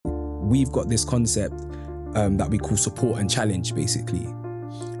we've got this concept that we call support and challenge, basically.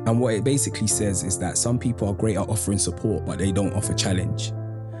 And what it basically says is that some people are great at offering support, but they don't offer challenge.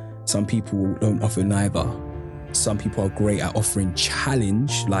 Some people don't offer neither. Some people are great at offering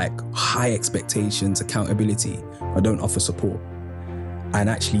challenge, like high expectations, accountability, but don't offer support. And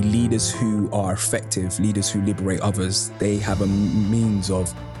actually leaders who are effective, leaders who liberate others, they have a means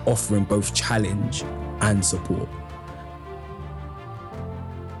of offering both challenge and support.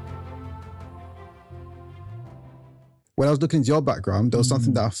 When I was looking into your background, there was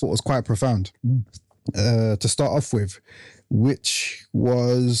something that I thought was quite profound to start off with, which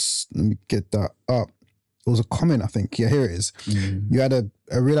was, let me get that up. It was a comment, I think. Yeah, here it is. You had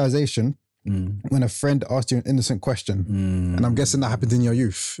a realization when a friend asked you an innocent question. And I'm guessing that happened in your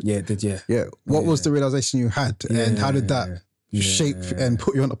youth. Yeah, it did, yeah. Yeah. What was the realization you had? And how did that shape and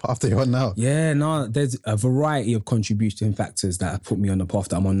put you on the path that you're on now? Yeah, no, there's a variety of contributing factors that have put me on the path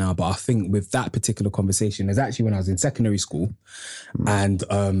that I'm on now. But I think with that particular conversation, is actually when I was in secondary school and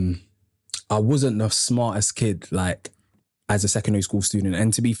I wasn't the smartest kid, like, as a secondary school student,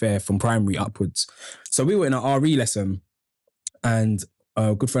 and to be fair, from primary upwards. So we were in an RE lesson, and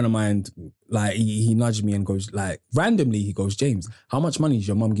a good friend of mine, like, he nudged me and goes, like, randomly, he goes, James, how much money does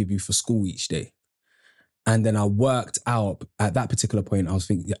your mum give you for school each day? And then I worked out, at that particular point, I was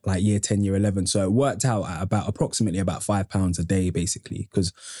thinking like year 10, year 11. So it worked out at approximately about £5 a day, basically,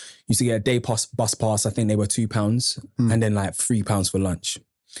 because you used to get a day bus pass, I think they were £2, and then like £3 for lunch.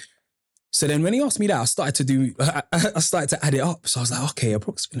 So then when he asked me that, I started to add it up. So I was like, okay,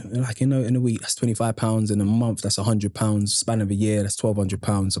 approximately, like, in a week, that's £25. In a month, that's £100. Span of a year, that's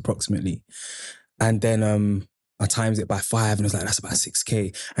 £1,200 approximately. And then I times it by 5 and it was like, that's about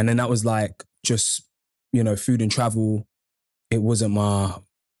 6K. And then that was like just, food and travel. It wasn't my,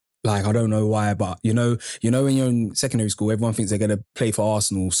 like, I don't know why, but you know when you're in secondary school, everyone thinks they're going to play for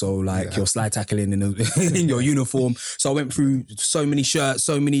Arsenal. So like you're slide tackling in your uniform. So I went through so many shirts,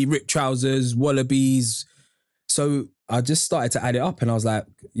 so many ripped trousers, wallabies. So I just started to add it up and I was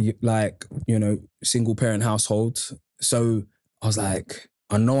like, single parent household. So I was like,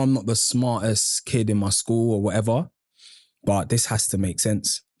 I know I'm not the smartest kid in my school or whatever, but this has to make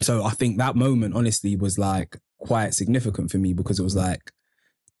sense. So I think that moment, honestly, was like quite significant for me because it was like,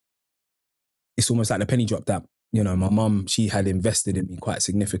 it's almost like the penny dropped that, my mum, she had invested in me quite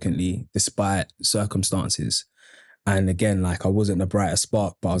significantly despite circumstances. And again, like, I wasn't the brightest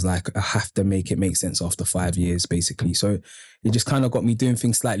spark, but I was like, I have to make it make sense after 5 years, basically. So it just kind of got me doing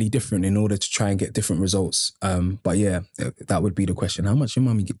things slightly different in order to try and get different results. But yeah, that would be the question. How much your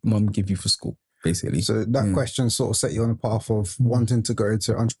mum give you for school, basically? So that question sort of set you on the path of wanting to go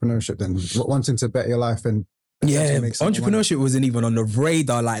into entrepreneurship then, wanting to better your life and yeah, entrepreneurship wasn't even on the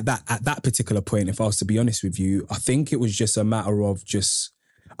radar like that at that particular point, if I was to be honest with you. I think it was just a matter of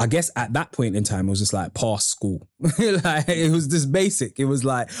I guess at that point in time, it was just like past school. Like, it was just basic. It was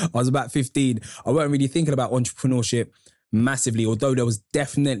like, I was about 15. I wasn't really thinking about entrepreneurship massively, although there was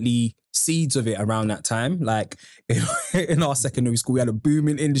definitely seeds of it around that time. Like in our secondary school, we had a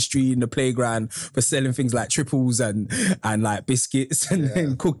booming industry in the playground for selling things like triples and like biscuits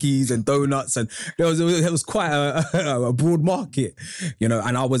and cookies and donuts, and it was quite a broad market, and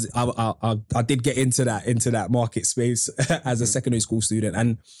I did get into that market space as a secondary school student.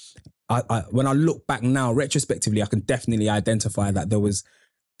 And I when I look back now retrospectively, I can definitely identify that there was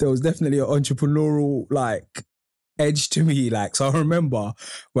definitely an entrepreneurial like edge to me. Like, so I remember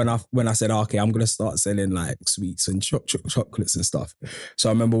when I said, okay, I'm going to start selling like sweets and chocolates and stuff. So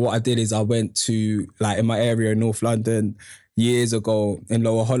I remember what I did is I went to, like, in my area in North London years ago in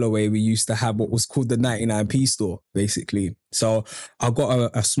Lower Holloway, we used to have what was called the 99p store, basically. So I got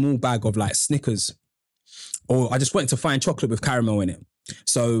a small bag of like Snickers, or I just went to find chocolate with caramel in it.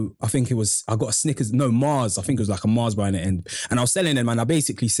 So I think I got a Snickers, no, Mars. I think it was like a Mars bar in it. And I was selling them, and I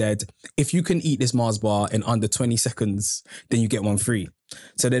basically said, if you can eat this Mars bar in under 20 seconds, then you get one free.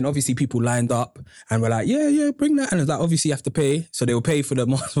 So then obviously people lined up and were like, yeah, bring that. And it was like, obviously you have to pay. So they will pay for the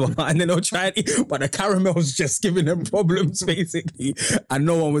Mars bar and then they'll try and eat. But the caramel was just giving them problems, basically. And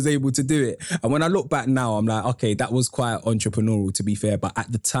no one was able to do it. And when I look back now, I'm like, okay, that was quite entrepreneurial, to be fair. But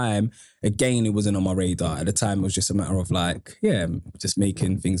at the time, again, it wasn't on my radar. At the time, it was just a matter of like, just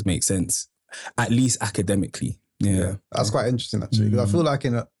making things make sense, at least academically. Yeah. That's quite interesting actually, because I feel like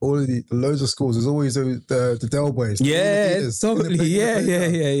in all of the loads of schools, there's always the Del Boys. Yeah, totally.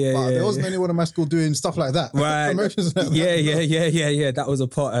 Yeah. But there wasn't anyone in my school doing stuff like that. Right. Promotions like Yeah. that. That was a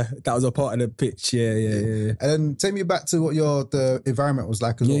part of the pitch. Yeah. And then take me back to what the environment was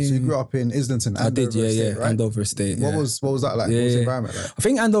like as well. So you grew up in Islington, Andover Estate, right? Andover Estate. What was that like? What was the environment like? I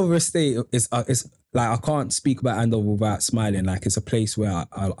think Andover Estate is like, I can't speak about Andover without smiling. Like, it's a place where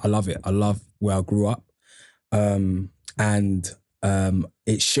I love it. I love where I grew up.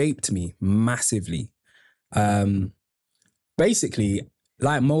 It shaped me massively. Basically,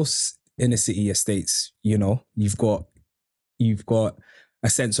 like most inner city estates, you know, you've got a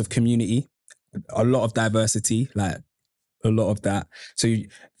sense of community, a lot of diversity, like a lot of that. So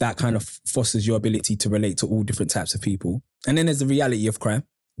that kind of fosters your ability to relate to all different types of people. And then there's the reality of crime.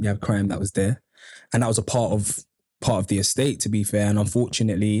 You have crime that was there, and that was a part of the estate, to be fair. And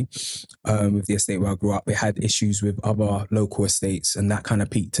unfortunately, with the estate where I grew up, it had issues with other local estates, and that kind of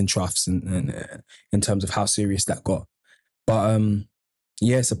peaked in troughs and in terms of how serious that got. But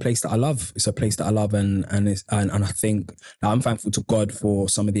it's a place that I love. It's a place that I love, and I think I'm thankful to God for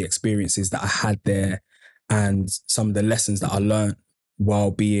some of the experiences that I had there, and some of the lessons that I learned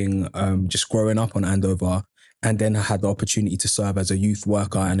while being just growing up on Andover. And then I had the opportunity to serve as a youth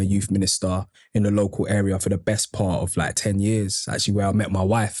worker and a youth minister in the local area for the best part of like 10 years, actually, where I met my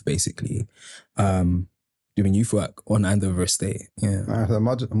wife, basically, doing youth work on Andover Estate. Yeah. A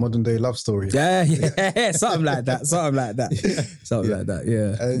modern day love story. Yeah. Something like that.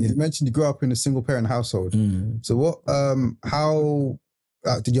 Yeah. And you mentioned you grew up in a single parent household. So how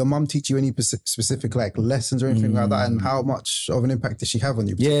did your mum teach you any specific like lessons or anything like that? And how much of an impact did she have on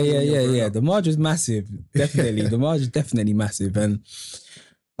you? Yeah. The marge was massive. Definitely. The marge is definitely massive. And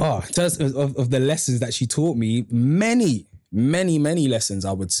just of the lessons that she taught me, many lessons,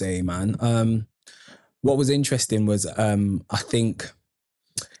 I would say, man. What was interesting was, I think,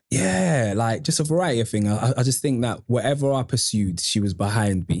 like just a variety of things. I just think that whatever I pursued, she was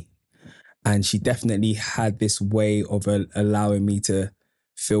behind me. And she definitely had this way of allowing me to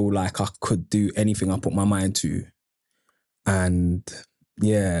feel like I could do anything I put my mind to. And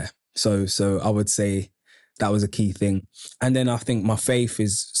so I would say that was a key thing. And then I think my faith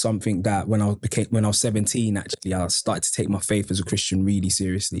is something that when I was 17, actually, I started to take my faith as a Christian really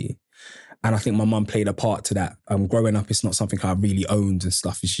seriously. And I think my mum played a part to that. Growing up, it's not something I really owned and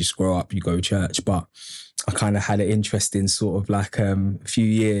stuff. You just grow up, you go to church. But I kind of had an interest in sort of like a few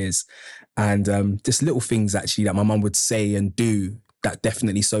years. And just little things, actually, that my mum would say and do that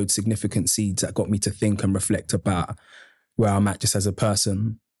definitely sowed significant seeds that got me to think and reflect about where I'm at just as a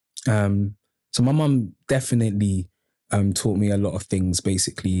person. So my mum definitely taught me a lot of things,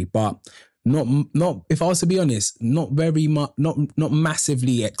 basically, but not if I was to be honest, not very much, not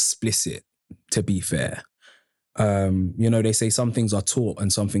massively explicit, to be fair. They say some things are taught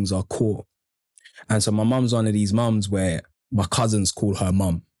and some things are caught. And so my mum's one of these mums where my cousins call her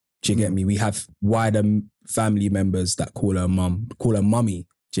mum. Do you get me? We have wider family members that call her mummy.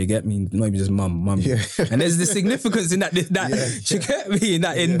 Do you get me? Not even just mummy. Yeah. And there's the significance in that. Do you get me?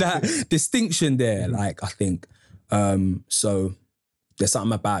 In that distinction there. Like, I think. So there's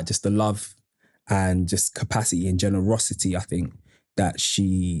something about just the love and just capacity and generosity, I think, that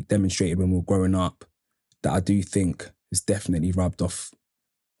she demonstrated when we were growing up, that I do think is definitely rubbed off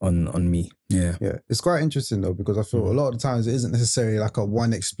on me. Yeah. It's quite interesting though, because I feel a lot of the times it isn't necessarily like a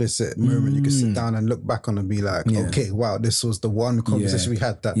one explicit moment you can sit down and look back on and be like, okay, wow, this was the one conversation we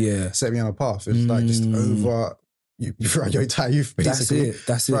had that set me on a path. It's like just over throughout your entire youth, basically.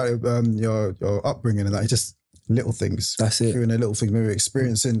 That's it. Throughout your upbringing and that, just little things. That's it. Hearing the little things, maybe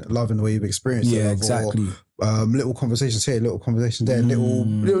experiencing love in the way you've experienced it. Exactly. Or, little conversations here, little conversations there,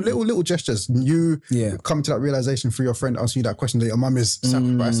 little gestures. You come to that realization through your friend asking you that question that your mum is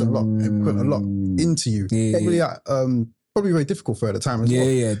sacrificing a lot and putting a lot into you. Probably very difficult for her at the time as well.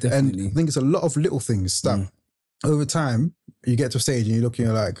 Yeah, definitely. And I think it's a lot of little things that over time you get to a stage and you look and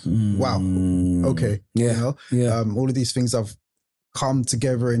you're like, wow, okay. All of these things have come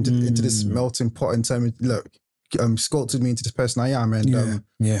together into this melting pot in terms of, look, sculpted me into this person I am. And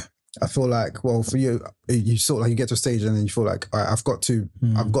I feel like, well, for you, you sort of like you get to a stage and then you feel like, all right, I've got to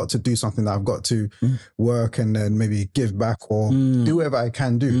do something, that I've got to work and then maybe give back or do whatever I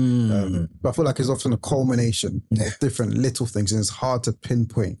can do. But I feel like it's often a culmination of different little things, and it's hard to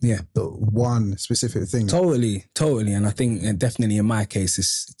pinpoint the one specific thing. Totally. And I think definitely in my case,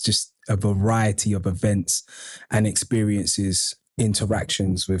 it's just a variety of events and experiences,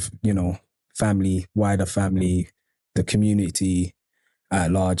 interactions with, family, wider family, the community at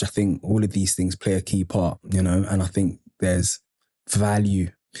large. I think all of these things play a key part, and I think there's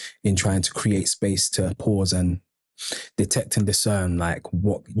value in trying to create space to pause and detect and discern like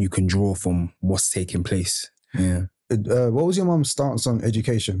what you can draw from what's taking place. Yeah. What was your mum's stance on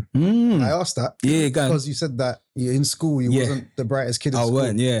education? I asked that because you said that you're in school, you wasn't the brightest kid in school.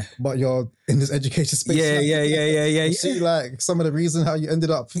 Weren't, but you're in this education space. Yeah. See, like some of the reason how you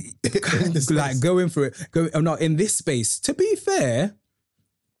ended up in this like space. going for it. In this space. To be fair,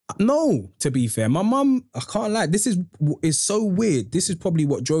 my mum, I can't lie. This is so weird. This is probably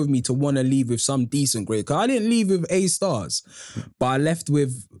what drove me to want to leave with some decent grade. Because I didn't leave with A stars, but I left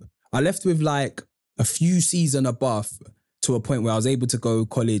with like a few C's and above, to a point where I was able to go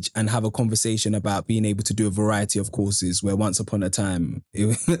college and have a conversation about being able to do a variety of courses, where once upon a time,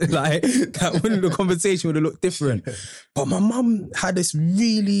 the conversation would have looked different. But my mum had this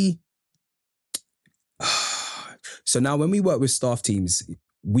really... So now when we work with staff teams,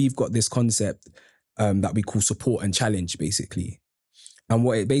 we've got this concept that we call support and challenge, basically. And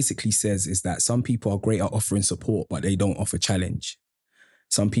what it basically says is that some people are great at offering support, but they don't offer challenge.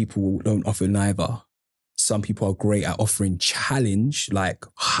 Some people don't offer neither. Some people are great at offering challenge, like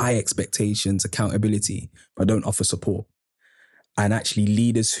high expectations, accountability, but don't offer support. And actually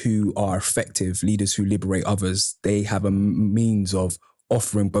leaders who are effective, leaders who liberate others, they have a means of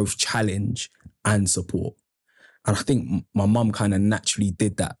offering both challenge and support. And I think my mum kind of naturally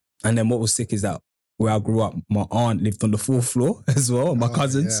did that. And then what was sick is that where I grew up, my aunt lived on the 4th floor as well, my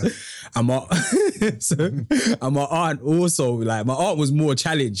cousins. Yeah. And my aunt also, like, my aunt was more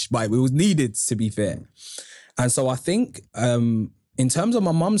challenged, but it was needed, to be fair. And so I think in terms of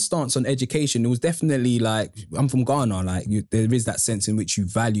my mum's stance on education, it was definitely like, I'm from Ghana, like there is that sense in which you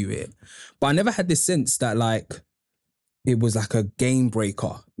value it. But I never had this sense that like, it was like a game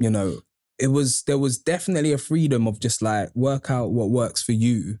breaker, you know. There was definitely a freedom of just like work out what works for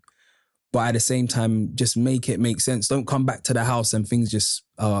you, but at the same time, just make it make sense. Don't come back to the house and things just,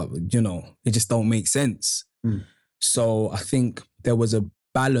 it just don't make sense. So I think there was a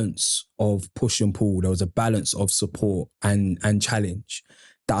balance of push and pull. There was a balance of support and challenge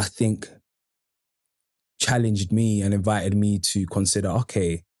that I think challenged me and invited me to consider,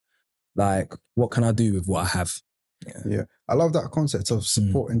 okay, like, what can I do with what I have? Yeah. I love that concept of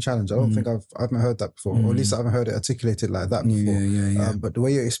support and challenge. I don't think I haven't heard that before, or at least I haven't heard it articulated like that before. But the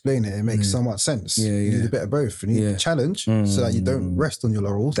way you explain it, it makes so much sense. You need a bit of both. You need the challenge so that you don't rest on your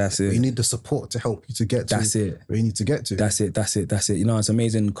laurels. That's it. But you need the support to help you to get to where you need to get to. That's it. You know, it's an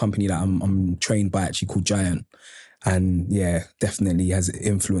amazing company that I'm trained by, actually, called Giant. And yeah, definitely has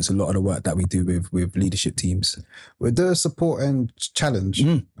influenced a lot of the work that we do with leadership teams. With the support and challenge,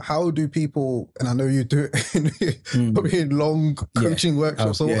 how do people, and I know you do it probably in long coaching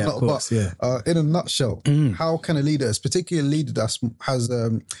workshops or whatnot, but in a nutshell, how can a leader, particularly a leader that has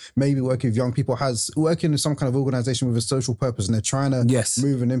maybe working with young people, has working in some kind of organization with a social purpose, and they're trying to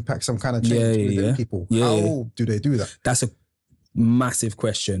move and impact some kind of change within people, how do they do that? That's a massive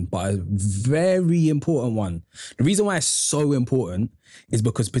question, but a very important one. The reason why it's so important is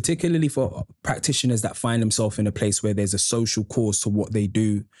because, particularly for practitioners that find themselves in a place where there's a social cause to what they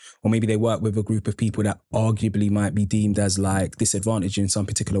do, or maybe they work with a group of people that arguably might be deemed as like disadvantaged in some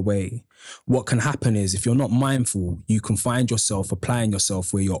particular way, what can happen is, if you're not mindful, you can find yourself applying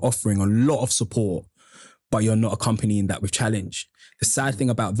yourself where you're offering a lot of support, but you're not accompanying that with challenge. The sad thing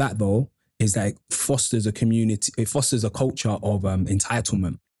about that, though, is that it fosters a community, it fosters a culture of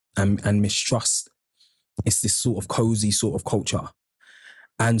entitlement and mistrust. It's this sort of cozy sort of culture.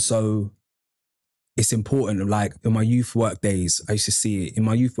 And so it's important, like in my youth work days, I used to see it. In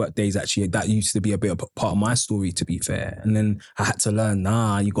my youth work days, actually, that used to be a bit of part of my story, to be fair. And then I had to learn,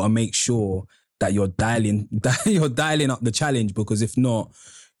 you got to make sure that you're dialing up the challenge, because if not,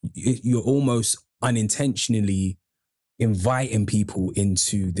 you're almost unintentionally inviting people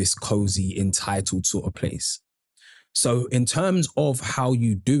into this cozy, entitled sort of place. So in terms of how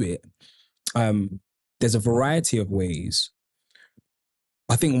you do it, there's a variety of ways.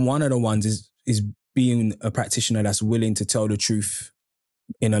 I think one of the ones is being a practitioner that's willing to tell the truth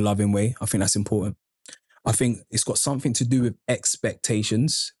in a loving way. I think that's important. I think it's got something to do with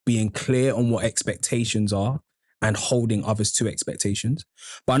expectations, being clear on what expectations are, and holding others to expectations.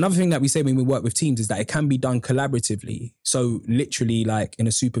 But another thing that we say when we work with teams is that it can be done collaboratively. So literally, like in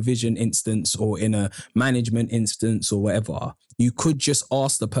a supervision instance or in a management instance or whatever, you could just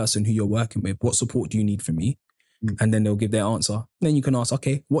ask the person who you're working with, what support do you need from me? And then they'll give their answer. Then you can ask,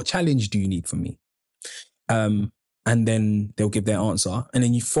 okay, what challenge do you need from me? And then they'll give their answer. And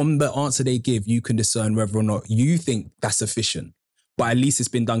then from the answer they give, you can discern whether or not you think that's sufficient. But at least it's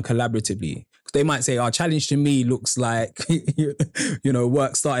been done collaboratively. They might say, our challenge to me looks like,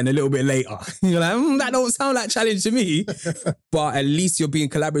 work starting a little bit later. You're like, that don't sound like challenge to me. But at least you're being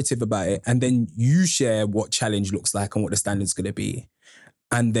collaborative about it. And then you share what challenge looks like and what the standard's going to be.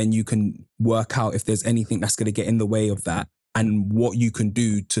 And then you can work out if there's anything that's going to get in the way of that and what you can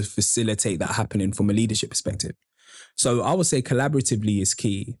do to facilitate that happening from a leadership perspective. So I would say collaboratively is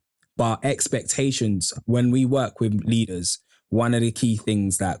key, but expectations, when we work with leaders, one of the key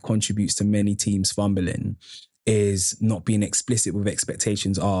things that contributes to many teams fumbling is not being explicit with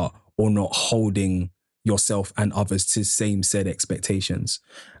expectations or not holding yourself and others to same said expectations.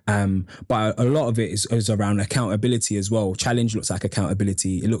 But a lot of it is around accountability as well. Challenge looks like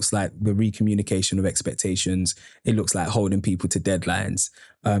accountability. It looks like the recommunication of expectations. It looks like holding people to deadlines.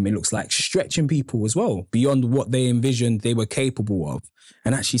 It looks like stretching people as well beyond what they envisioned they were capable of,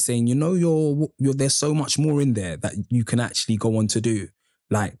 and actually saying, you're there's so much more in there that you can actually go on to do.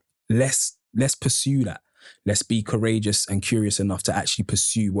 Like, let's pursue that. Let's be courageous and curious enough to actually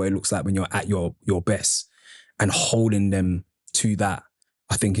pursue what it looks like when you're at your best, and holding them to that,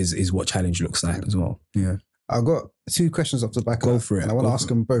 I think is what challenge looks like as well. Yeah. I've got 2 questions off the back. Go for it. And I want to ask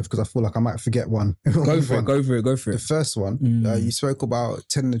them both because I feel like I might forget one. Go for it. The first one, you spoke about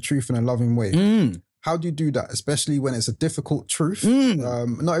telling the truth in a loving way. How do you do that, especially when it's a difficult truth?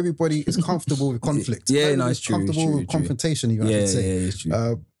 Not everybody is comfortable with conflict. Yeah, no, it's true. Comfortable with confrontation, even, I should say. Yeah, it's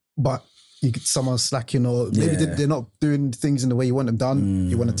true. But you get someone slacking, or maybe they're not doing things in the way you want them done.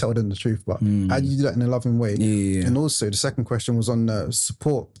 You want to tell them the truth, but how do you do that in a loving way? And also the second question was on the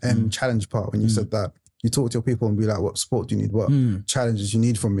support and challenge part, when you said that you talk to your people and be like, what support do you need? What challenges you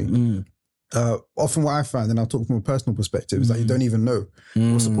need from me? Often what I find, and I'll talk from a personal perspective, is that you don't even know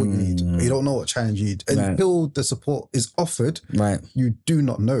what support you need. You don't know what challenge you need. Until the support is offered, you do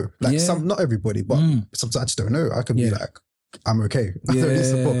not know. Like not everybody, but sometimes I just don't know. I could be like, I'm okay. I don't need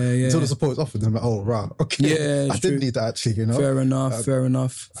support. Until the support is offered, I'm like, oh, right, okay. I didn't need that actually, Fair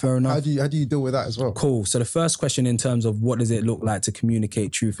enough. How do you deal with that as well? Cool. So the first question in terms of what does it look like to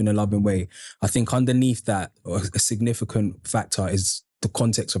communicate truth in a loving way, I think underneath that, a significant factor is the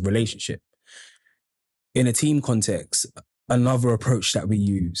context of relationship. In a team context, another approach that we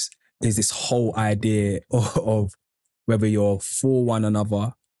use is this whole idea of whether you're for one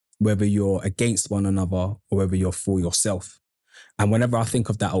another, whether you're against one another, or whether you're for yourself. And whenever I think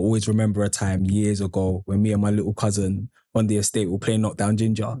of that, I always remember a time years ago when me and my little cousin on the estate were playing Knockdown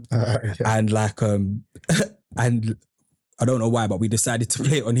Ginger. And and I don't know why, but we decided to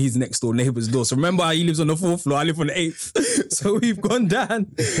play it on his next door neighbour's door. So remember, he lives on the 4th floor, I live on the 8th. So we've gone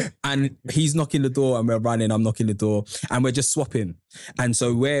down and he's knocking the door and we're running, I'm knocking the door and we're just swapping. And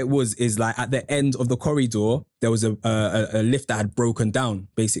so where it was is like at the end of the corridor, there was a lift that had broken down,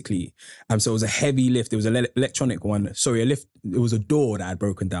 basically. So it was a heavy lift. It was an electronic one. Sorry, it was a door that had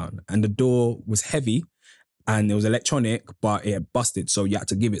broken down and the door was heavy and it was electronic, but it had busted. So you had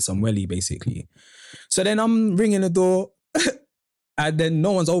to give it some welly, basically. So then I'm ringing the door and then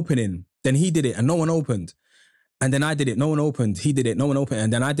no one's opening. Then he did it and no one opened. And then I did it, no one opened. He did it, no one opened.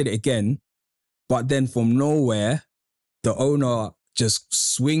 And then I did it again. But then from nowhere, the owner just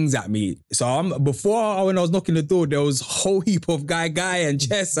swings at me. So before when I was knocking the door, there was a whole heap of guy and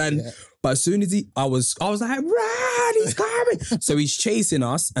chess. But as soon as I was like, run, he's coming. So he's chasing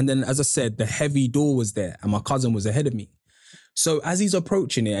us. And then, as I said, the heavy door was there and my cousin was ahead of me. So as he's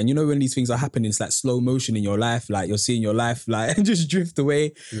approaching it, and you know when these things are happening, it's like slow motion in your life, like you're seeing your life like just drift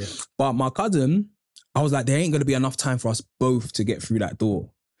away. Yeah. But my cousin, I was like, there ain't going to be enough time for us both to get through that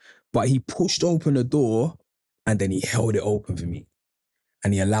door. But he pushed open the door and then he held it open for me.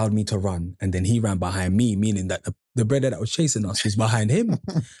 And he allowed me to run. And then he ran behind me, meaning that the brother that was chasing us was behind him.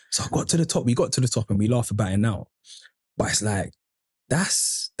 So I got to the top. We got to the top and we laugh about it now. But it's like,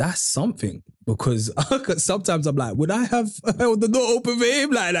 that's something, because sometimes I'm like, would I have held the door open for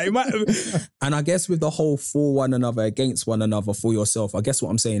him? Like he might have. And I guess with the whole for one another, against one another, for yourself, I guess what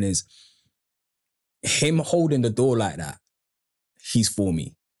I'm saying is him holding the door like that, he's for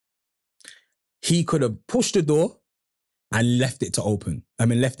me. He could have pushed the door and left it to open.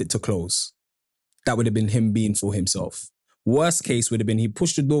 Left it to close. That would have been him being for himself. Worst case would have been he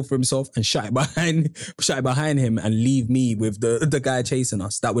pushed the door for himself and shut it behind him and leave me with the guy chasing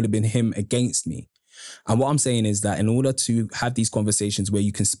us. That would have been him against me. And what I'm saying is that in order to have these conversations where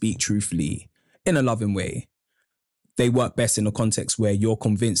you can speak truthfully in a loving way, they work best in a context where you're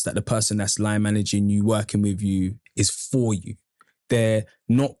convinced that the person that's line managing you, working with you, is for you. They're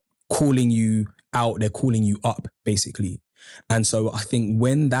not calling you out, they're calling you up, basically. And so I think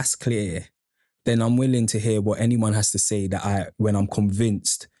when that's clear, then I'm willing to hear what anyone has to say when I'm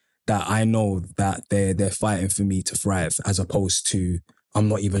convinced that I know that they're fighting for me to thrive, as opposed to I'm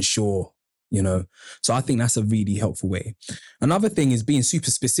not even sure you know? So I think that's a really helpful way. Another thing is being super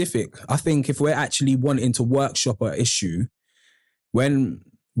specific. I think if we're actually wanting to workshop an issue, when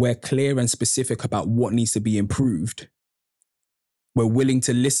we're clear and specific about what needs to be improved, we're willing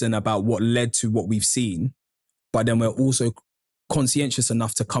to listen about what led to what we've seen, but then we're also conscientious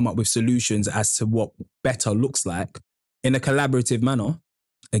enough to come up with solutions as to what better looks like in a collaborative manner.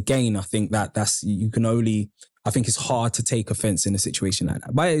 Again, I think that's, you can only, I think it's hard to take offense in a situation like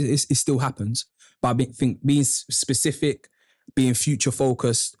that, but it still happens. But I think being specific, being future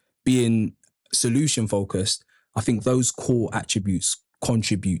focused, being solution focused, I think those core attributes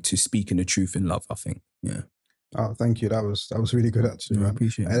contribute to speaking the truth in love, I think. Yeah. Oh, thank you. That was really good, actually. No, man. I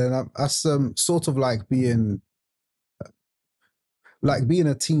appreciate it. And then that's sort of like being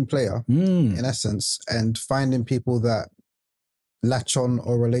a team player in essence, and finding people that latch on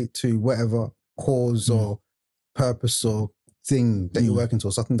or relate to whatever cause or purpose or thing that you're working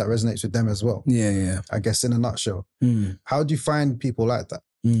towards, something that resonates with them as well. Yeah. I guess in a nutshell. How do you find people like that?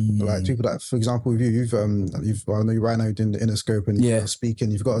 Like people that, for example, with you've I know right now you're doing the Interscope and you're speaking,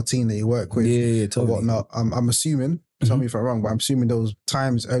 you've got a team that you work with totally. or whatnot. I'm assuming, tell me if I'm wrong, but I'm assuming those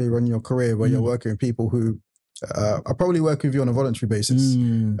times earlier on in your career where you're working with people who are probably working with you on a voluntary basis.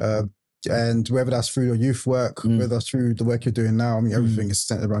 And whether that's through your youth work, whether that's through the work you're doing now, I mean, everything is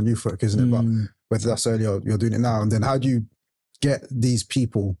centered around youth work, isn't it? But whether that's earlier, you're doing it now. And then how do you get these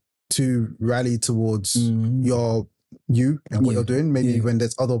people to rally towards you and what you're doing? Maybe when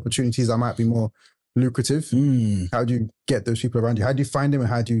there's other opportunities that might be more lucrative. How do you get those people around you? How do you find them and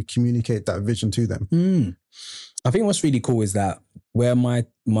how do you communicate that vision to them? I think what's really cool is that where my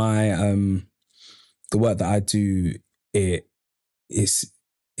the work that I do, it is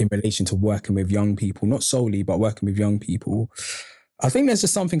in relation to working with young people, not solely, but working with young people. I think there's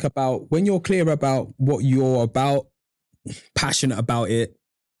just something about when you're clear about what you're about, passionate about it,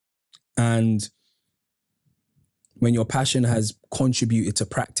 and when your passion has contributed to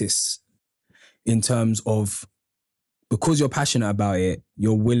practice in terms of, because you're passionate about it,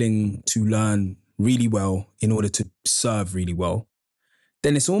 you're willing to learn really well in order to serve really well,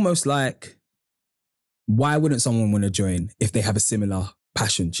 then it's almost like, why wouldn't someone want to join if they have a similar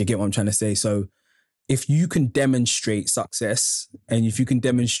passion? Do you get what I'm trying to say? So if you can demonstrate success and if you can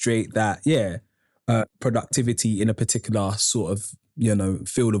demonstrate that, productivity in a particular sort of,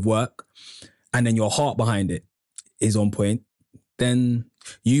 field of work, and then your heart behind it is on point, then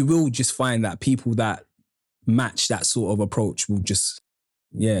you will just find that people that match that sort of approach will just,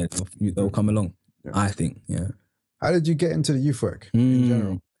 they'll come along, I think, How did you get into the youth work in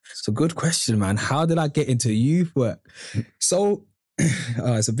general? It's a good question, man. How did I get into youth work? So,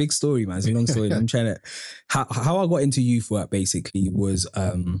 it's a big story, man. It's a long story. I'm trying to... How I got into youth work basically was,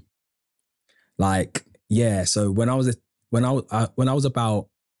 so when I was about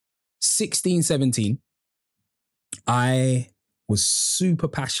 16, 17, I was super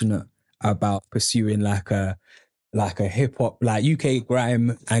passionate about pursuing like a hip hop, like UK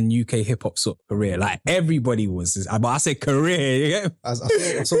grime and UK hip hop sort of career. Like everybody was, but I said career. Yeah? I saw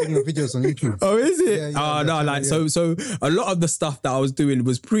your videos on YouTube. Oh, is it? So a lot of the stuff that I was doing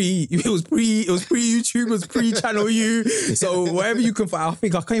was pre YouTube, was pre Channel U. So whatever you can find, I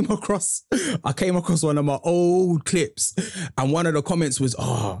think I came across one of my old clips, and one of the comments was,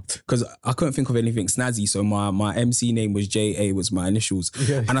 because I couldn't think of anything snazzy, so my MC name was JA, was my initials,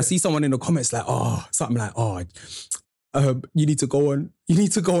 and I see someone in the comments like, something like, you need to go on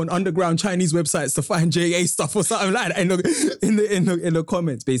underground Chinese websites to find JA stuff or something like that in the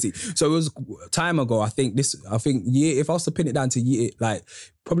comments, basically. So it was time ago. I think if I was to pin it down to year, like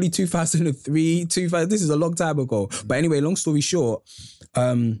probably 2003, this is a long time ago. But anyway, long story short,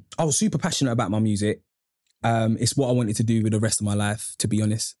 I was super passionate about my music. It's what I wanted to do with the rest of my life, to be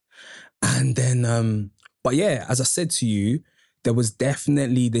honest. And then, as I said to you, there was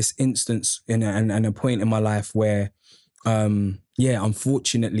definitely this instance and a point in my life where,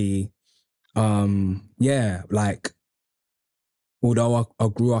 unfortunately, although I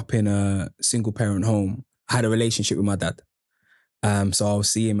grew up in a single parent home, I had a relationship with my dad. So I'll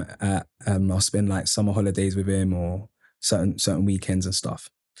see him I'll spend like summer holidays with him or certain weekends and stuff.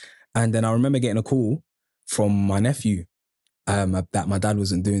 And then I remember getting a call from my nephew, that my dad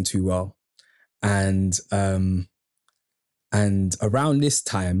wasn't doing too well. And around this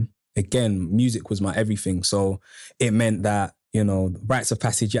time, again, music was my everything. So it meant that, rites of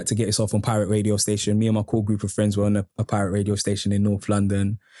passage, you had to get yourself on pirate radio station. Me and my core group of friends were on a pirate radio station in North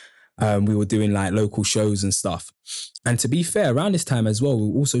London. We were doing like local shows and stuff. And to be fair, around this time as well, we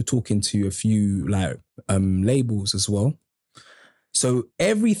were also talking to a few like labels as well. So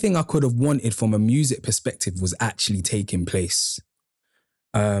everything I could have wanted from a music perspective was actually taking place.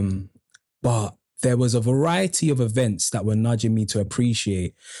 But there was a variety of events that were nudging me to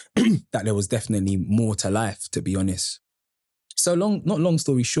appreciate that there was definitely more to life, to be honest. So not long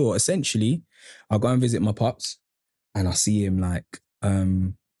story short, essentially, I'll go and visit my pops and I see him like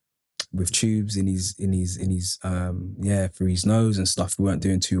with tubes in his through his nose and stuff. We weren't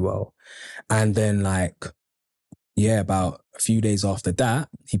doing too well. And then like, about a few days after that,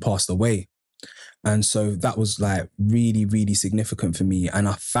 he passed away. And so that was like really, really significant for me. And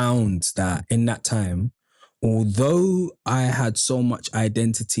I found that in that time, although I had so much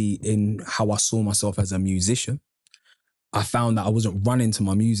identity in how I saw myself as a musician, I found that I wasn't running to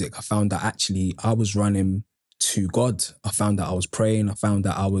my music. I found that actually I was running to God. I found that I was praying. I found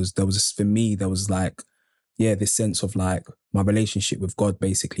that there was like, this sense of like my relationship with God,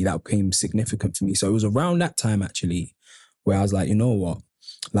 basically, that became significant for me. So it was around that time actually where I was like, you know what?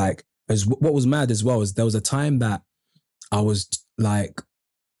 Like, what was mad as well is there was a time that I was like,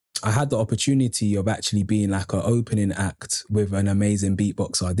 I had the opportunity of actually being like an opening act with an amazing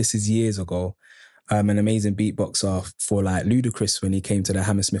beatboxer. This is years ago. An amazing beatboxer for like Ludacris when he came to the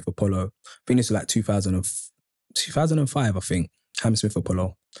Hammersmith Apollo. I think this was like 2005, I think, Hammersmith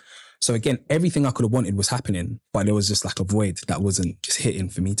Apollo. So again, everything I could have wanted was happening, but there was just like a void that wasn't just hitting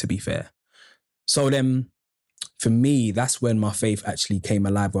for me, to be fair. So then for me, that's when my faith actually came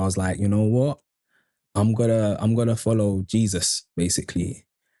alive, where I was like, you know what? I'm gonna follow Jesus, basically.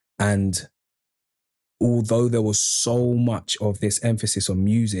 And although there was so much of this emphasis on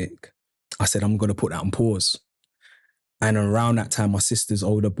music, I said, I'm gonna put that on pause. And around that time, my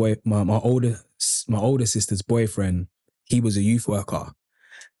older sister's boyfriend, he was a youth worker.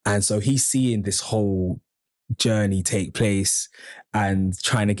 And so he's seeing this whole journey take place and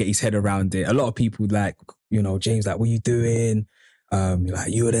trying to get his head around it. A lot of people like, James, like, what are you doing?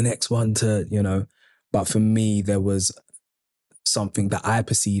 Like, you were the next one to, but for me, there was something that I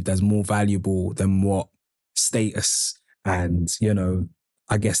perceived as more valuable than what status and,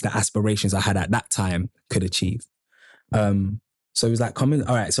 I guess the aspirations I had at that time could achieve. So it was like, all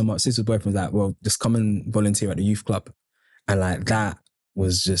right, so my sister's boyfriend was like, well, just come and volunteer at the youth club. And like, that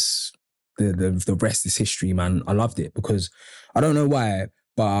was just, the rest is history, man. I loved it because I don't know why,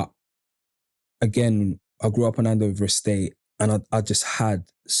 but again, I grew up on Andover Estate and I just had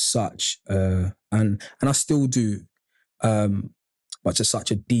such, and I still do, but just such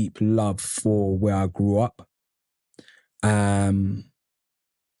a deep love for where I grew up. And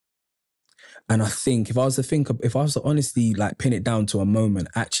I think if I was to honestly like pin it down to a moment,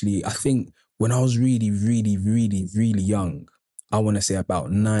 actually, I think when I was really, really, really, really young, I want to say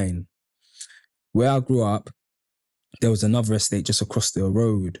about 9, where I grew up, there was another estate just across the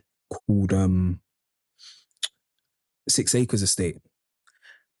road called 6 Acres Estate.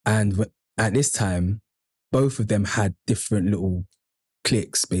 And at this time, both of them had different little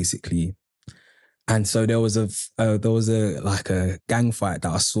cliques, basically. And so there was a gang fight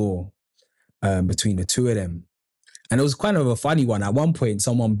that I saw between the two of them. And it was kind of a funny one. At one point,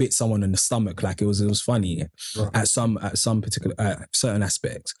 someone bit someone in the stomach. Like it was funny at some particular certain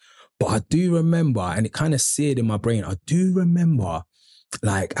aspects. But I do remember, and it kind of seared in my brain. I do remember,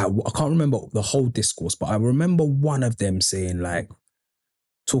 like I can't remember the whole discourse, but I remember one of them saying, like,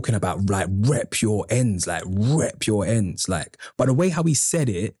 talking about like rep your ends. Like by the way how he said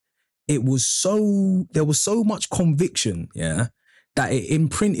it, there was so much conviction, that it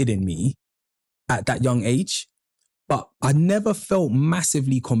imprinted in me at that young age. But I never felt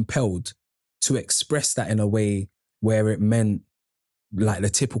massively compelled to express that in a way where it meant like the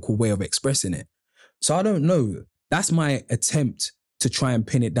typical way of expressing it. So I don't know. That's my attempt to try and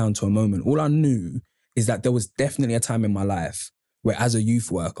pin it down to a moment. All I knew is that there was definitely a time in my life where as a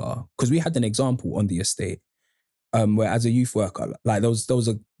youth worker, because we had an example on the estate, where as a youth worker, like there was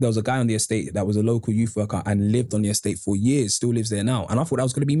a guy on the estate that was a local youth worker and lived on the estate for years, still lives there now. And I thought that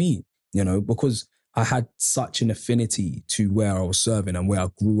was going to be me, because I had such an affinity to where I was serving and where I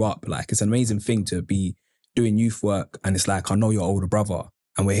grew up. Like, it's an amazing thing to be doing youth work. And it's like, I know your older brother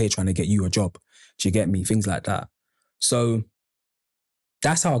and we're here trying to get you a job. Do you get me? Things like that. So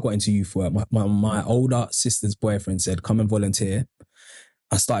that's how I got into youth work. My older sister's boyfriend said, come and volunteer.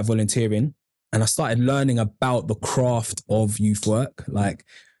 I started volunteering and I started learning about the craft of youth work. Like,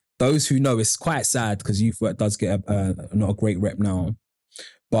 those who know, it's quite sad because youth work does get not a great rep now.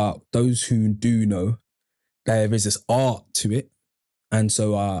 But those who do know, there is this art to it. And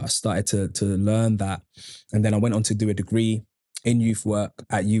so I started to learn that. And then I went on to do a degree in youth work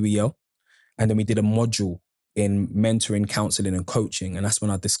at UEL. And then we did a module in mentoring, counselling and coaching. And that's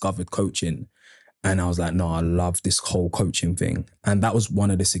when I discovered coaching. And I was like, no, I love this whole coaching thing. And that was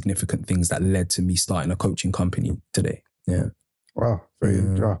one of the significant things that led to me starting a coaching company today. Yeah. Wow.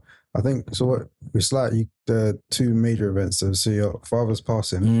 Brilliant. Wow. I think so. What it's like the two major events. So your father's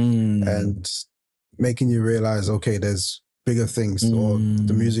passing and making you realize, okay, there's bigger things, or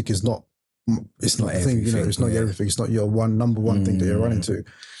the music is not. It's not the thing, you know. It's not everything. It's not your number one thing that you're running to.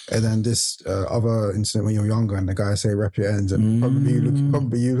 And then this other incident when you're younger, and the guy say, "Rep your ends," and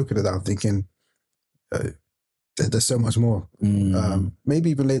probably you look at it and thinking, there's so much more.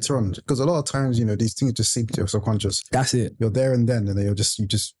 Maybe even later on, because a lot of times, you know, these things just seep to your subconscious. That's it. You're there and then, and then you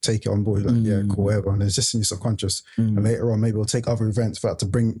just take it on board. Like, yeah, cool, whatever. And it's just in your subconscious. And later on, maybe we'll take other events for that to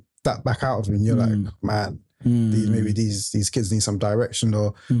bring that back out of you. And you're like, man, these kids need some direction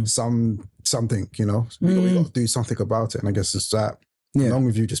or something. You know, we got to do something about it. And I guess it's that. Along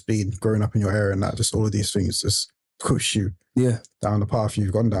with you just growing up in your area and that, just all of these things just push you down the path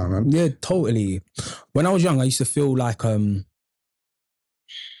you've gone down, man. Yeah, totally. When I was young, I used to feel like there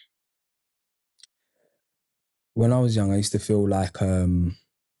was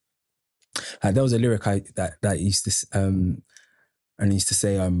a lyric that used to and used to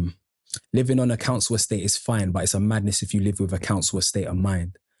say living on a council estate is fine, but it's a madness if you live with a council estate of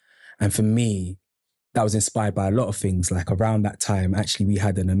mind. And for me, that was inspired by a lot of things. Like around that time, actually, we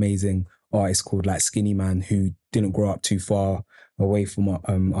had an amazing artist called like Skinny Man who didn't grow up too far away from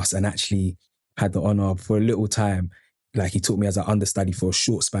us and actually had the honor for a little time. Like he took me as an understudy for a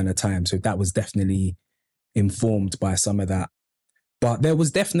short span of time. So that was definitely informed by some of that. But there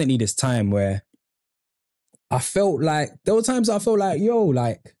was definitely this time where there were times I felt like, yo,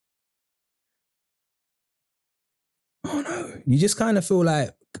 like, oh no, you just kind of feel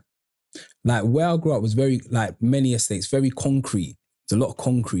like where I grew up was very, like many estates, very concrete. It's a lot of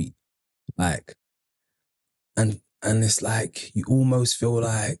concrete. Like, and it's like, you almost feel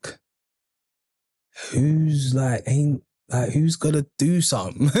like, who's gonna do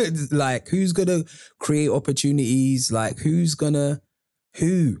something? Like, who's gonna create opportunities? Like, who?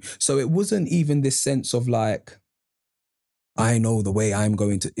 So it wasn't even this sense of like, I know the way I'm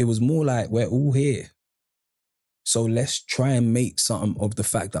going to, it was more like, we're all here. So let's try and make something of the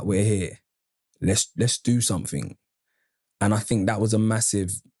fact that we're here. Let's do something. And I think that was a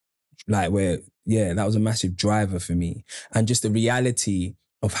massive, that was a massive driver for me. And just the reality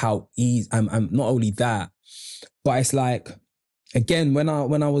of how easy, I'm not only that, but it's like, again, when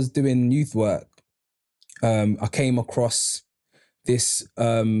I was doing youth work, I came across this,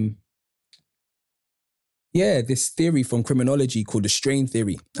 this theory from criminology called the strain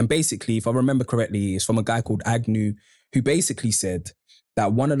theory. And basically, if I remember correctly, it's from a guy called Agnew, who basically said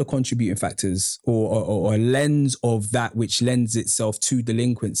that one of the contributing factors or a lens of that which lends itself to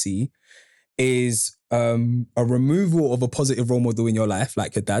delinquency is a removal of a positive role model in your life,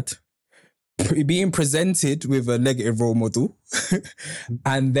 like your dad, being presented with a negative role model,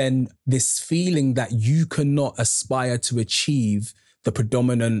 and then this feeling that you cannot aspire to achieve the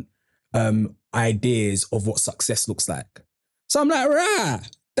predominant ideas of what success looks like. So I'm like,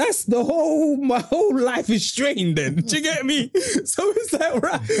 that's my whole life is strained then. Do you get me? So it's like,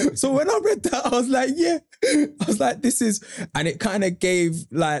 So when I read that, I was like, yeah. I was like, this is, and it kind of gave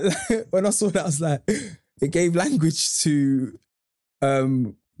like, when I saw that, I was like, it gave language to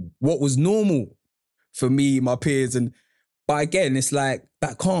what was normal for me, my peers. But again, it's like,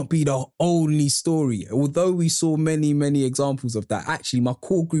 that can't be the only story. Although we saw many, many examples of that, actually, my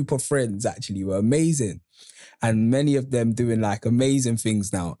core group of friends actually were amazing. And many of them doing like amazing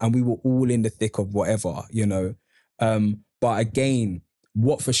things now. And we were all in the thick of whatever, you know. But again,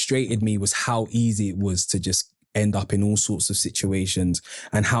 what frustrated me was how easy it was to just end up in all sorts of situations,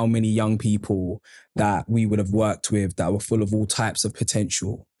 and how many young people that we would have worked with that were full of all types of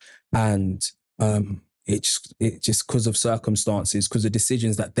potential. And it just because of circumstances, because of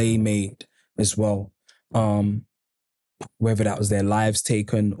decisions that they made as well, whether that was their lives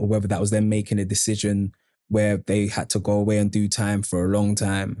taken or whether that was them making a decision where they had to go away and do time for a long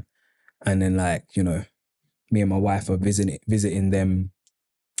time. And then, like, you know, me and my wife are visiting them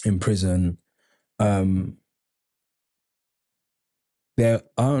in prison.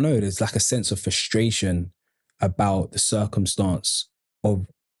 There's like a sense of frustration about the circumstance of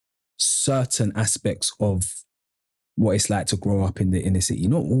certain aspects of what it's like to grow up in the inner city.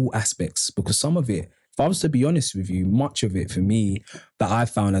 Not all aspects, because some of it, if I was to be honest with you, much of it for me that I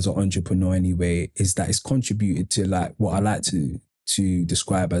found as an entrepreneur anyway, is that it's contributed to like what I like to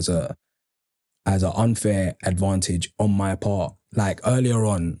describe as an unfair advantage on my part. Like earlier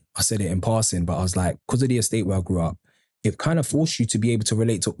on, I said it in passing, but I was like, because of the estate where I grew up, it kind of forced you to be able to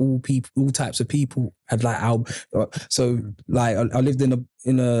relate to all people, all types of people. So like I lived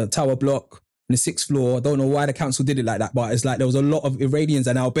in a tower block. the 6th floor. I don't know why the council did it like that, but it's like there was a lot of Iranians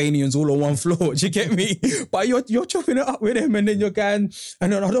and Albanians all on one floor. Do you get me? But you're chopping it up with them, and then you're going,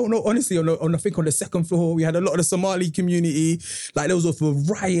 and then I don't know, honestly, I think on the 2nd floor, we had a lot of the Somali community. Like there was a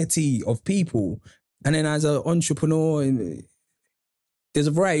variety of people. And then as an entrepreneur, there's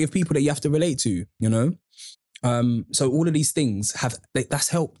a variety of people that you have to relate to, you know? So all of these things that's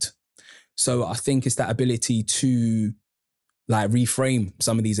helped. So I think it's that ability to like reframe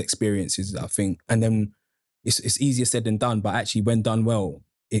some of these experiences, I think. And then it's easier said than done, but actually when done well,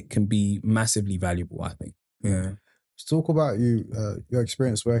 it can be massively valuable, I think. Yeah. Let's talk about your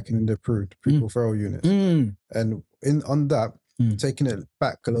experience working in the pre-referral units. And on that, taking it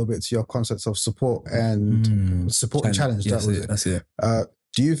back a little bit to your concepts of support and challenge. That's it.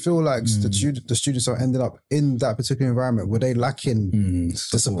 Do you feel like the students are ending up in that particular environment? Were they lacking the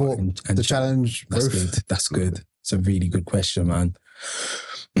support and the challenge? That's good. It's a really good question, man.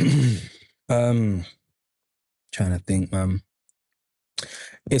 Trying to think, man.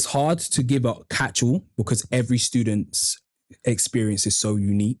 It's hard to give a catch-all because every student's experience is so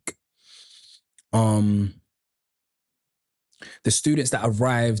unique. The students that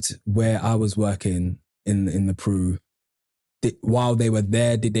arrived where I was working in the Peru, while they were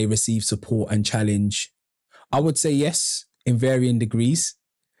there, did they receive support and challenge? I would say yes, in varying degrees.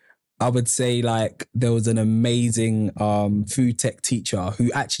 I would say like there was an amazing food tech teacher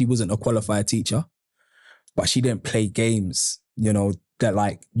who actually wasn't a qualified teacher, but she didn't play games, you know, that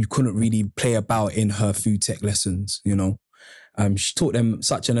like you couldn't really play about in her food tech lessons, you know. She taught them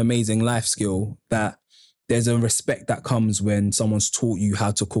such an amazing life skill that there's a respect that comes when someone's taught you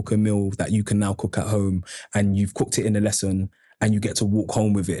how to cook a meal that you can now cook at home, and you've cooked it in a lesson and you get to walk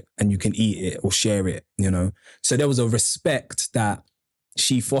home with it and you can eat it or share it, you know? So there was a respect that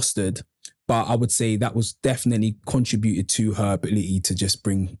she fostered, but I would say that was definitely contributed to her ability to just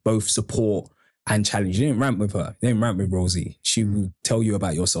bring both support and challenge. You didn't rant with her. You didn't rant with Rosie. She will tell you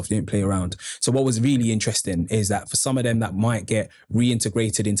about yourself. You didn't play around. So what was really interesting is that for some of them that might get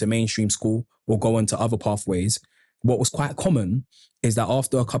reintegrated into mainstream school or go into other pathways, what was quite common is that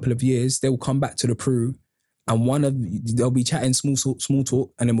after a couple of years, they will come back to the Peru and they'll be chatting small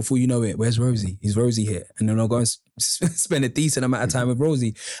talk. And then before you know it, where's Rosie? Is Rosie here? And then I'll go and spend a decent amount of time with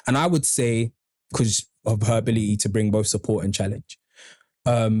Rosie. And I would say, because of her ability to bring both support and challenge.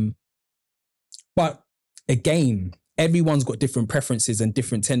 But again, everyone's got different preferences and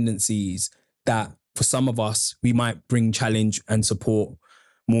different tendencies that for some of us, we might bring challenge and support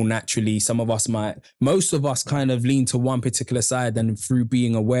more naturally. Most of us kind of lean to one particular side, and through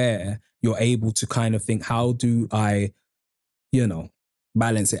being aware, you're able to kind of think, how do I,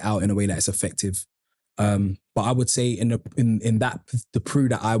 balance it out in a way that's effective? But I would say in the Peru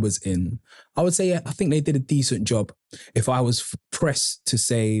that I was in, I would say, I think they did a decent job. If I was pressed to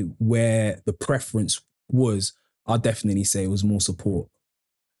say where the preference was, I'd definitely say it was more support.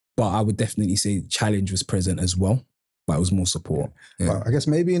 But I would definitely say challenge was present as well, but it was more support. Yeah. Well, I guess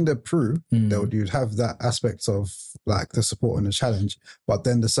maybe in the Peru, you'd have that aspect of like the support and the challenge, but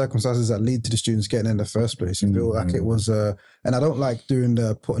then the circumstances that lead to the students getting in the first place, you feel like it was, and I don't like doing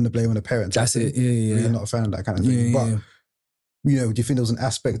putting the blame on the parents. That's it, yeah. Really not a fan of that kind of thing. But, do you think there was an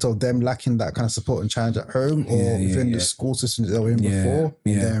aspect of them lacking that kind of support and challenge at home or within the school system that they were in before,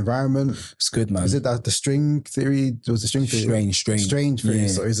 in their environment? It's good, man. Is it that the string theory, was the string theory? Strange theory. Yeah.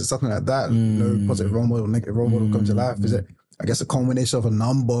 So is it something like that? No positive role model, negative role model come to life? Is it, I guess, a combination of a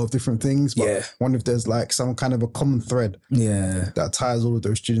number of different things, but I wonder if there's like some kind of a common thread that ties all of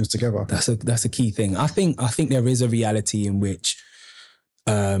those students together. That's a key thing. I think there is a reality in which,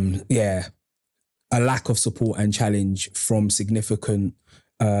 a lack of support and challenge from significant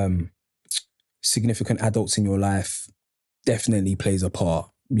adults in your life definitely plays a part.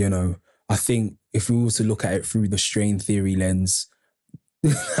 I think if we were to look at it through the strain theory lens,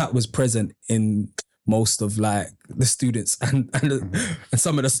 that was present in most of like the students and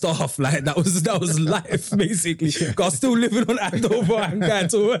some of the staff. Like that was life basically. I was still living on Andover and going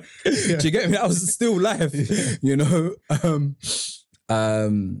to work. Do you get me? That was still life.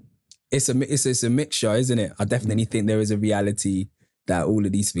 It's a mixture, isn't it? I definitely think there is a reality that all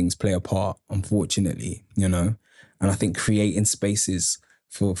of these things play a part, unfortunately, And I think creating spaces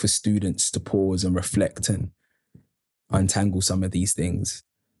for students to pause and reflect and untangle some of these things.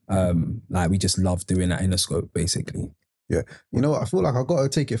 We just love doing that in the scope, basically. Yeah. I feel like I've got to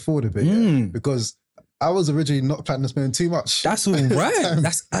take it forward a bit because I was originally not planning to spend too much. That's all right.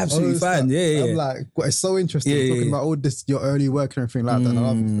 That's absolutely fine. Yeah. I'm like, well, it's so interesting talking about all this, your early work and everything like that. And I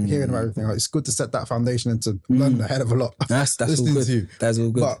love hearing about everything. Like, it's good to set that foundation and to learn a hell of a lot. That's all good. That's all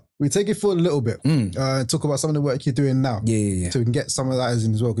good. But we take it forward a little bit. Talk about some of the work you're doing now. Yeah. So we can get some of that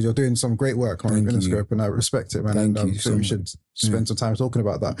in as well, because you're doing some great work on Interscope, and I respect it, man. Thank you so we should spend some time talking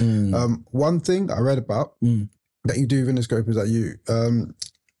about that. One thing I read about that you do with Interscope is that you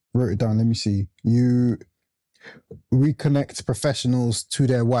wrote it down. Let me see. You reconnect professionals to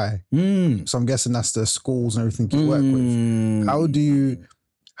their why. So I'm guessing that's the schools and everything you work with.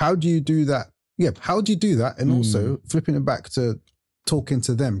 How do you do that? Yeah, how do you do that? And also flipping it back to talking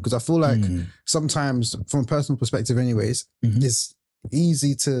to them, because I feel like sometimes, from a personal perspective anyways, it's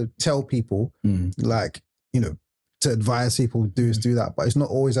easy to tell people, like, you know, to advise people do this, do that, but it's not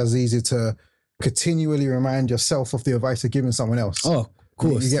always as easy to continually remind yourself of the advice you're giving someone else. Oh, of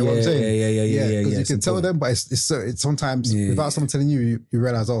course. You get what I'm saying? Yeah. Because you can tell them, but it's sometimes without someone telling you, you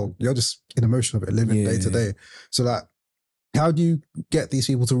realize, oh, you're just in emotion of it, living day to day. So that, how do you get these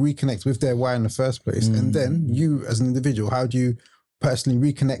people to reconnect with their why in the first place? And then you as an individual, how do you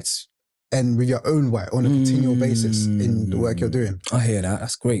personally reconnect and with your own why on a continual basis in the work you're doing? I hear that.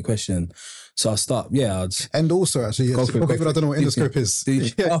 That's a great question. So I'll start. And also, actually, for people that don't know what Interscope is.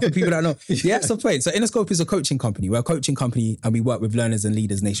 For people that know. Yeah, so wait. So Interscope is a coaching company. We're a coaching company and we work with learners and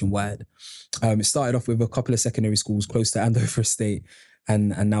leaders nationwide. It started off with a couple of secondary schools close to Andover Estate,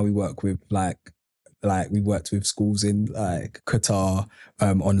 and now we work with like we worked with schools in like Qatar,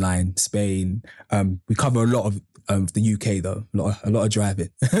 online, Spain. We cover a lot of the UK though, a lot of driving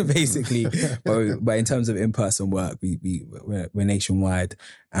basically. but in terms of in-person work, we're nationwide,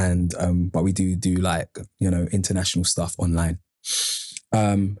 and but we do like, you know, international stuff online.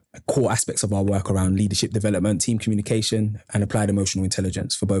 Core aspects of our work around leadership development, team communication, and applied emotional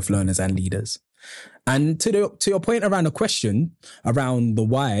intelligence for both learners and leaders. And to your point around the question around the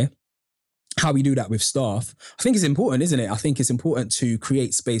why, how we do that with staff, I think it's important, isn't it? I think it's important to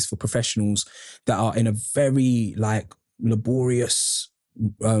create space for professionals that are in a very like laborious,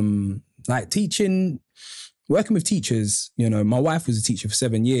 like teaching, working with teachers. You know, my wife was a teacher for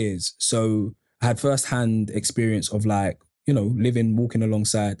 7 years. So I had firsthand experience of like, you know, walking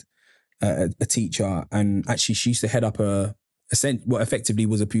alongside a teacher. And actually she used to head up what effectively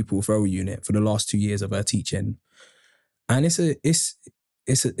was a pupil referral unit for the last 2 years of her teaching. And it's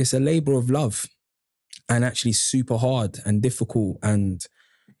a labor of love, and actually super hard and difficult, and,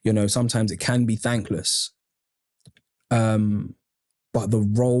 you know, sometimes it can be thankless. But the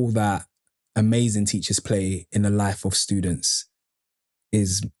role that amazing teachers play in the life of students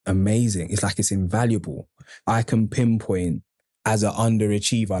is amazing. It's like, it's invaluable. I can pinpoint as an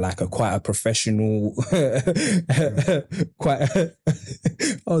underachiever, like quite a professional, I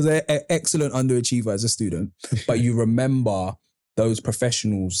was an excellent underachiever as a student, but you remember those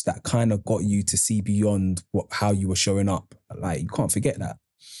professionals that kind of got you to see beyond how you were showing up. Like, you can't forget that.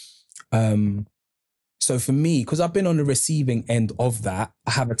 So for me, because I've been on the receiving end of that,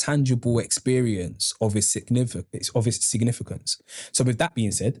 I have a tangible experience of its significance. So with that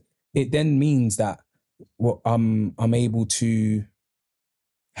being said, it then means that I'm able to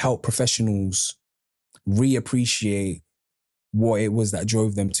help professionals reappreciate what it was that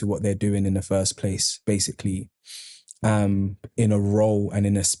drove them to what they're doing in the first place, basically. In a role and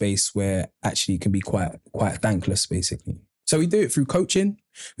in a space where actually it can be quite thankless, basically. So we do it through coaching,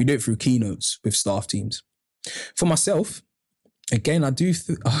 we do it through keynotes with staff teams. For myself, again, I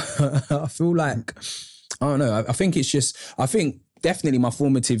feel like, I don't know, I think definitely my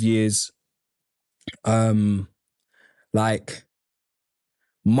formative years, like,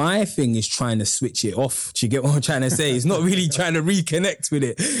 my thing is trying to switch it off. Do you get what I'm trying to say? It's not really trying to reconnect with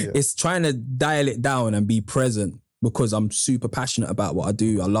it. Yeah. It's trying to dial it down and be present, because I'm super passionate about what I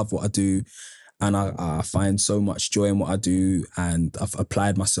do. I love what I do. And I find so much joy in what I do. And I've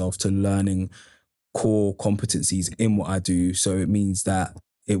applied myself to learning core competencies in what I do. So it means that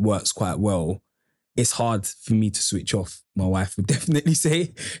it works quite well. It's hard for me to switch off, my wife would definitely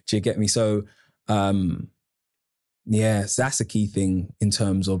say. Do you get me? So, yeah, so that's a key thing in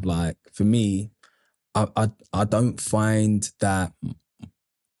terms of, like, for me, I don't find that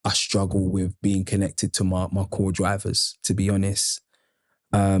I struggle with being connected to my core drivers, to be honest.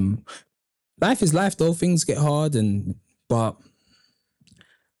 Life is life though, things get hard, but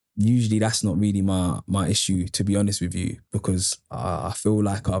usually that's not really my issue, to be honest with you, because I feel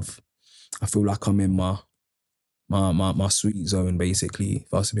like I'm in my sweet zone, basically,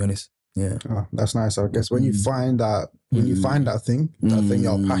 if I was to be honest. Yeah. Oh, that's nice. I guess when you find that thing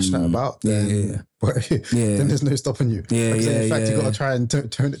you're passionate about, then but then there's no stopping you. Because in fact, you got to try and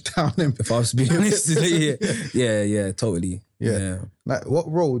turn it down. If I was to be honest, totally. Yeah. Like,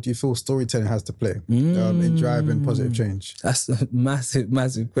 what role do you feel storytelling has to play in driving positive change? That's a massive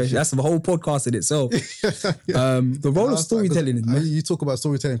question. That's the whole podcast in itself. The role of storytelling. You talk about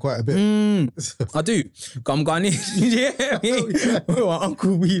storytelling quite a bit. I do. I'm Ghanaian. My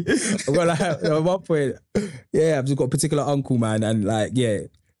uncle, at one point, I've just got a particular uncle, man, and like,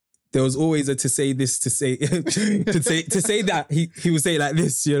 there was always a to say that he would say it like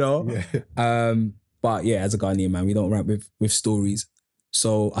this, you know. But as a Ghanaian, man, we don't rap with stories.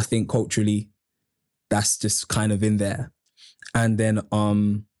 So I think culturally, that's just kind of in there. And then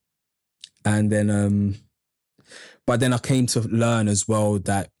but then I came to learn as well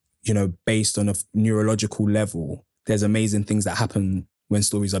that, you know, based on a neurological level, there's amazing things that happen when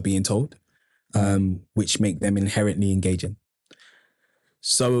stories are being told, which make them inherently engaging.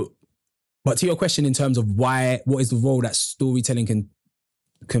 So, but to your question in terms of what is the role that storytelling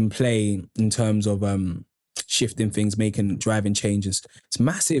can play in terms of shifting things, driving changes, it's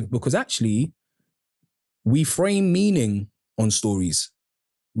massive, because actually we frame meaning on stories.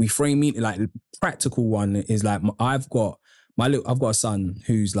 We frame meaning, like practical one is like, I've got a son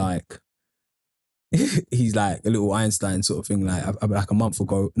who's like, he's like a little Einstein sort of thing. Like about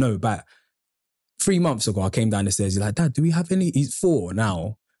 3 months ago, I came down the stairs. He's like, Dad, do we have any? He's 4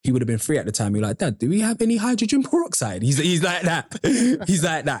 now. He would have been 3 at the time. He's like, Dad, do we have any hydrogen peroxide? He's like that. He's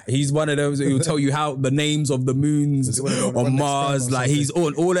like that. He's one of those who will tell you how the names of the moons on Mars, like he's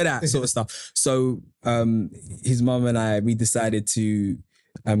on all of that sort of stuff. So his mum and we decided to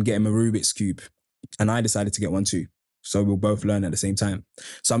get him a Rubik's Cube, and I decided to get one too. So we'll both learn at the same time.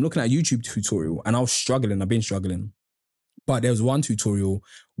 So I'm looking at a YouTube tutorial, and I was struggling. I've been struggling. But there was one tutorial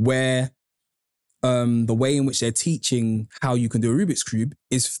where the way in which they're teaching how you can do a Rubik's Cube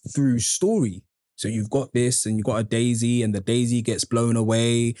is through story. So you've got this, and you've got a daisy, and the daisy gets blown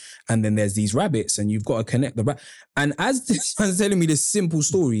away, and then there's these rabbits, and you've got to connect the rabbit. And as this man's telling me this simple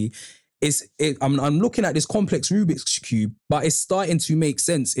story, I'm looking at this complex Rubik's Cube, but it's starting to make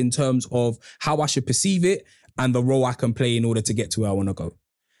sense in terms of how I should perceive it and the role I can play in order to get to where I want to go.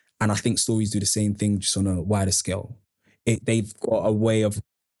 And I think stories do the same thing, just on a wider scale. They've got a way of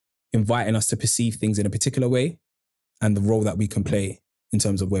inviting us to perceive things in a particular way, and the role that we can play in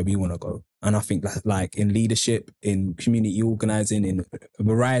terms of where we want to go. And I think that, like, in leadership, in community organizing, in a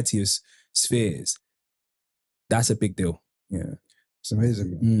variety of spheres, that's a big deal. Yeah. It's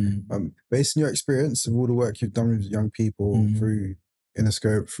amazing. Based on your experience of all the work you've done with young people through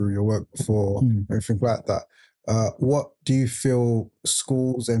Interscope, through your work before, everything like that, what do you feel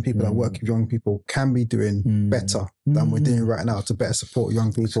schools and people that work with young people can be doing better than we're doing right now to better support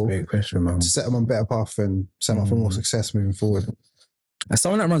young people? Great question, man. To set them on a better path and set them up for more success moving forward. As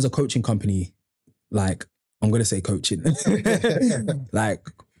someone that runs a coaching company, like, I'm going to say coaching. Like,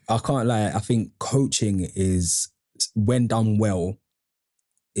 I can't lie. I think coaching is, when done well,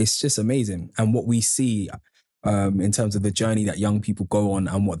 it's just amazing. And what we see in terms of the journey that young people go on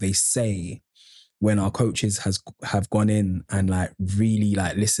and what they say when our coaches have gone in and like really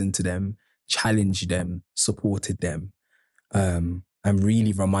like listened to them, challenged them, supported them, and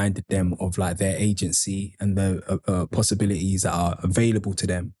really reminded them of like their agency and the possibilities that are available to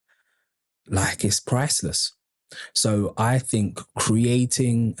them. Like, it's priceless. So I think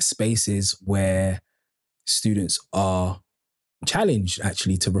creating spaces where students are challenged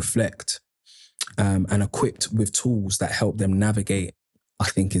actually to reflect and equipped with tools that help them navigate, I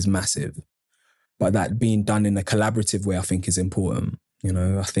think is massive. But that being done in a collaborative way, I think is important. You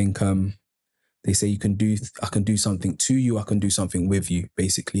know, I think they say I can do something to you, I can do something with you,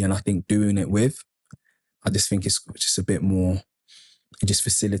 basically. And I think doing it with, I just think it's just a bit more, it just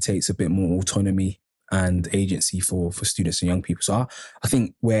facilitates a bit more autonomy and agency for students and young people. So I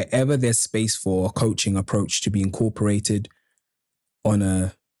think wherever there's space for a coaching approach to be incorporated on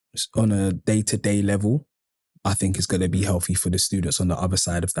a day-to-day level, I think is going to be healthy for the students on the other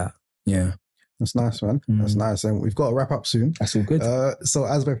side of that. Yeah. That's nice, man. That's nice. And we've got to wrap up soon. That's all good. So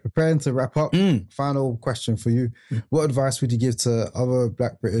as we're preparing to wrap up, final question for you. What advice would you give to other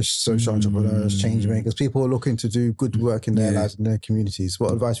Black British social entrepreneurs, change makers, people who are looking to do good work in their lives and their communities?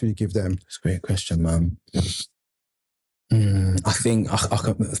 What advice would you give them? It's a great question, man. I think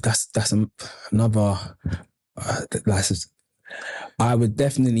that's another... I would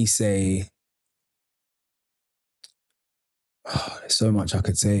definitely say... there's so much I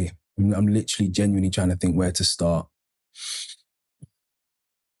could say. I'm literally genuinely trying to think where to start.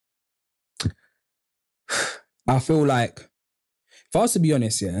 I feel like, if I was to be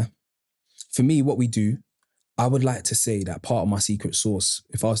honest, for me, what we do, I would like to say that part of my secret sauce,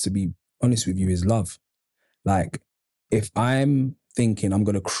 if I was to be honest with you, is love. Like, if I'm thinking I'm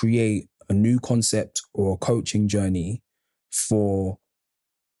going to create a new concept or a coaching journey for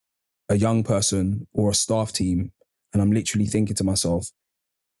a young person or a staff team, and I'm literally thinking to myself,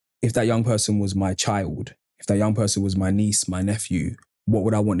 if that young person was my child, if that young person was my niece, my nephew, what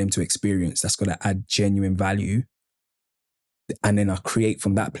would I want them to experience that's going to add genuine value? And then I create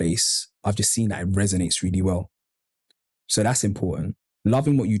from that place. I've just seen that it resonates really well. So that's important.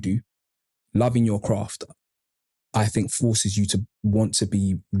 Loving what you do, loving your craft, I think forces you to want to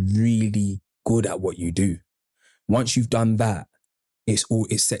be really good at what you do. Once you've done that,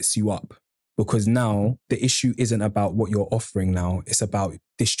 it sets you up, because now the issue isn't about what you're offering now, it's about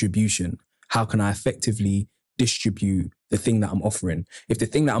distribution. How can I effectively distribute the thing that I'm offering? If the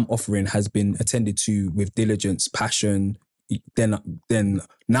thing that I'm offering has been attended to with diligence, passion, then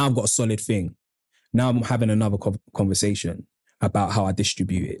now I've got a solid thing. Now I'm having another conversation about how I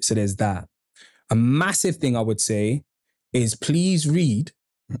distribute it. So there's that. A massive thing I would say is please read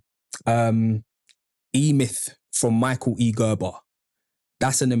E-Myth from Michael E. Gerber.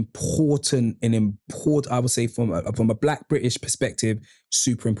 That's an important, I would say from a Black British perspective,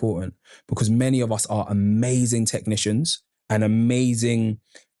 super important, because many of us are amazing technicians and amazing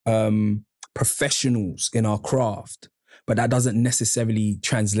professionals in our craft, but that doesn't necessarily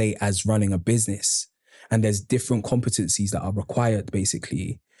translate as running a business. And there's different competencies that are required,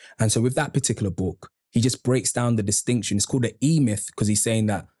 basically. And so with that particular book, he just breaks down the distinction. It's called the E-Myth because he's saying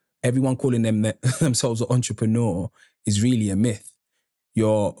that everyone calling themselves an entrepreneur is really a myth.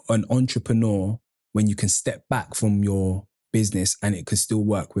 You're an entrepreneur when you can step back from your business and it can still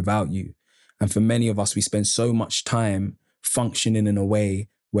work without you. And for many of us, we spend so much time functioning in a way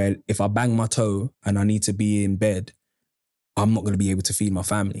where if I bang my toe and I need to be in bed, I'm not going to be able to feed my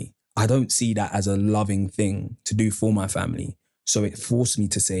family. I don't see that as a loving thing to do for my family. So it forced me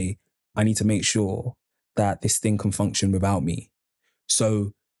to say, I need to make sure that this thing can function without me.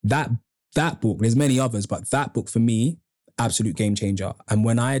 So that book, there's many others, but that book for me, absolute game changer. And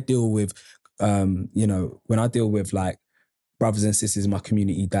when I deal with, like brothers and sisters in my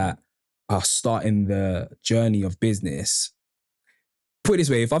community that are starting the journey of business, put it this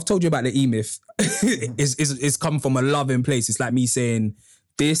way, if I've told you about the E-Myth, it's come from a loving place. It's like me saying,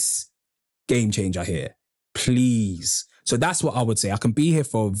 this game changer here, please. So that's what I would say. I can be here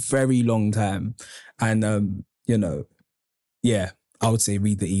for a very long time. And, I would say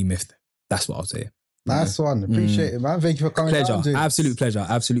read the E-Myth. That's what I would say. Nice one. Appreciate it, man. Thank you for coming down, James. Absolute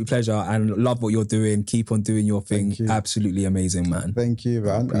pleasure. And love what you're doing. Keep on doing your thing. Absolutely amazing, man. Thank you,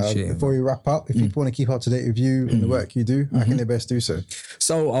 man. Before we wrap up, if people want to keep up to date with you and the work you do, how can they best do so?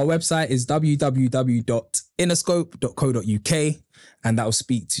 So our website is www.innerscope.co.uk, and that will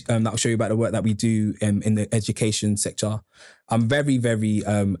that will show you about the work that we do in the education sector. I'm very, very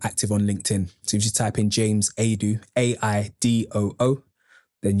active on LinkedIn. So if you just type in James Aidoo, AIDOO,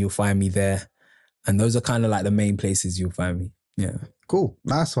 then you'll find me there. And those are kind of like the main places you'll find me. Yeah. Cool.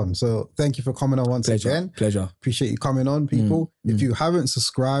 Nice one. So thank you for coming on once again. Pleasure. Appreciate you coming on, people. If you haven't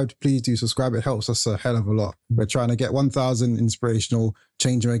subscribed, please do subscribe. It helps us a hell of a lot. We're trying to get 1,000 inspirational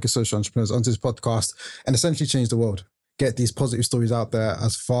changemakers, social entrepreneurs onto this podcast and essentially change the world. Get these positive stories out there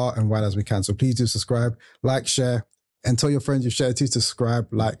as far and wide as we can. So please do subscribe, like, share, and tell your friends you've shared to subscribe,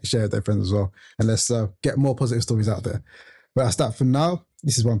 like, share with their friends as well. And let's get more positive stories out there. But that's that for now.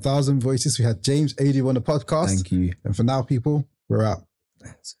 This is 1,000 Voices. We had James Aidoo on the podcast. Thank you. And for now, people, we're out.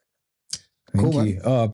 Thank you.